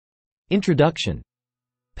Introduction.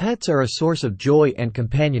 Pets are a source of joy and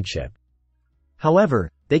companionship.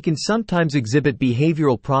 However, they can sometimes exhibit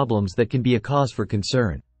behavioral problems that can be a cause for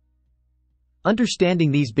concern.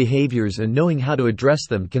 Understanding these behaviors and knowing how to address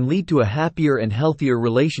them can lead to a happier and healthier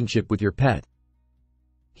relationship with your pet.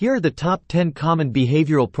 Here are the top 10 common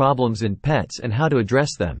behavioral problems in pets and how to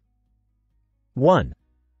address them. 1.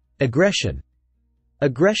 Aggression.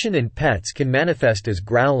 Aggression in pets can manifest as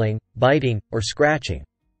growling, biting, or scratching.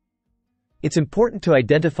 It's important to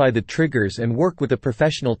identify the triggers and work with a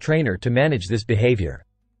professional trainer to manage this behavior.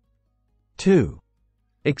 2.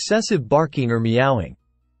 Excessive barking or meowing.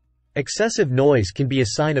 Excessive noise can be a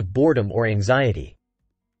sign of boredom or anxiety.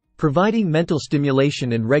 Providing mental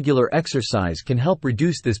stimulation and regular exercise can help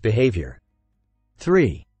reduce this behavior.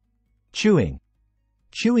 3. Chewing.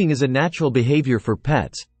 Chewing is a natural behavior for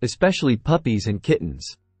pets, especially puppies and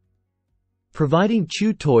kittens. Providing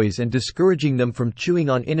chew toys and discouraging them from chewing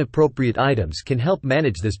on inappropriate items can help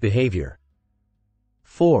manage this behavior.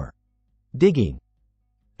 4. Digging.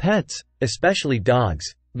 Pets, especially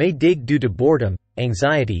dogs, may dig due to boredom,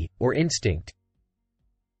 anxiety, or instinct.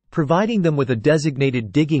 Providing them with a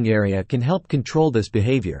designated digging area can help control this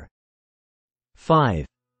behavior. 5.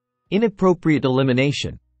 Inappropriate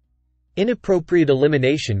elimination. Inappropriate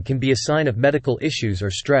elimination can be a sign of medical issues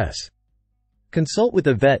or stress. Consult with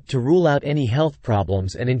a vet to rule out any health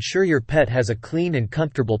problems and ensure your pet has a clean and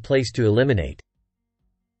comfortable place to eliminate.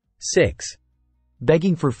 6.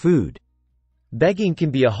 Begging for food. Begging can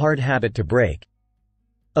be a hard habit to break.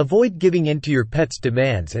 Avoid giving in to your pet's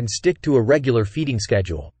demands and stick to a regular feeding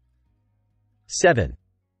schedule. 7.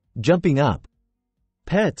 Jumping up.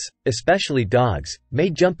 Pets, especially dogs, may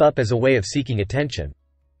jump up as a way of seeking attention.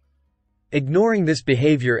 Ignoring this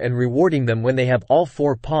behavior and rewarding them when they have all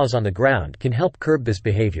four paws on the ground can help curb this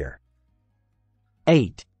behavior.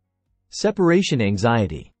 8. Separation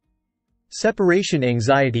anxiety. Separation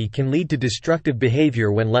anxiety can lead to destructive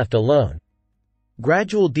behavior when left alone.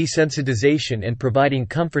 Gradual desensitization and providing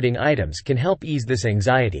comforting items can help ease this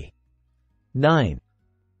anxiety. 9.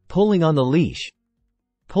 Pulling on the leash.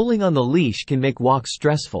 Pulling on the leash can make walks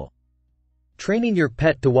stressful. Training your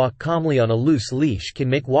pet to walk calmly on a loose leash can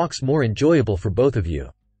make walks more enjoyable for both of you.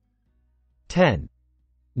 10.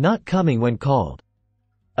 Not coming when called.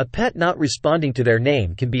 A pet not responding to their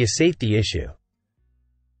name can be a safety issue.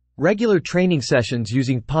 Regular training sessions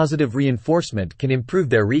using positive reinforcement can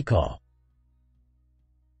improve their recall.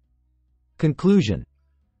 Conclusion.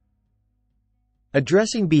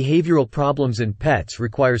 Addressing behavioral problems in pets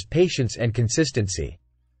requires patience and consistency.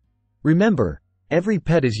 Remember, every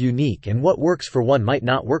pet is unique and what works for one might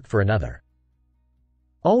not work for another.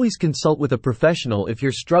 Always consult with a professional if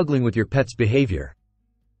you're struggling with your pet's behavior.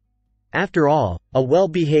 After all, a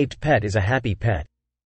well-behaved pet is a happy pet.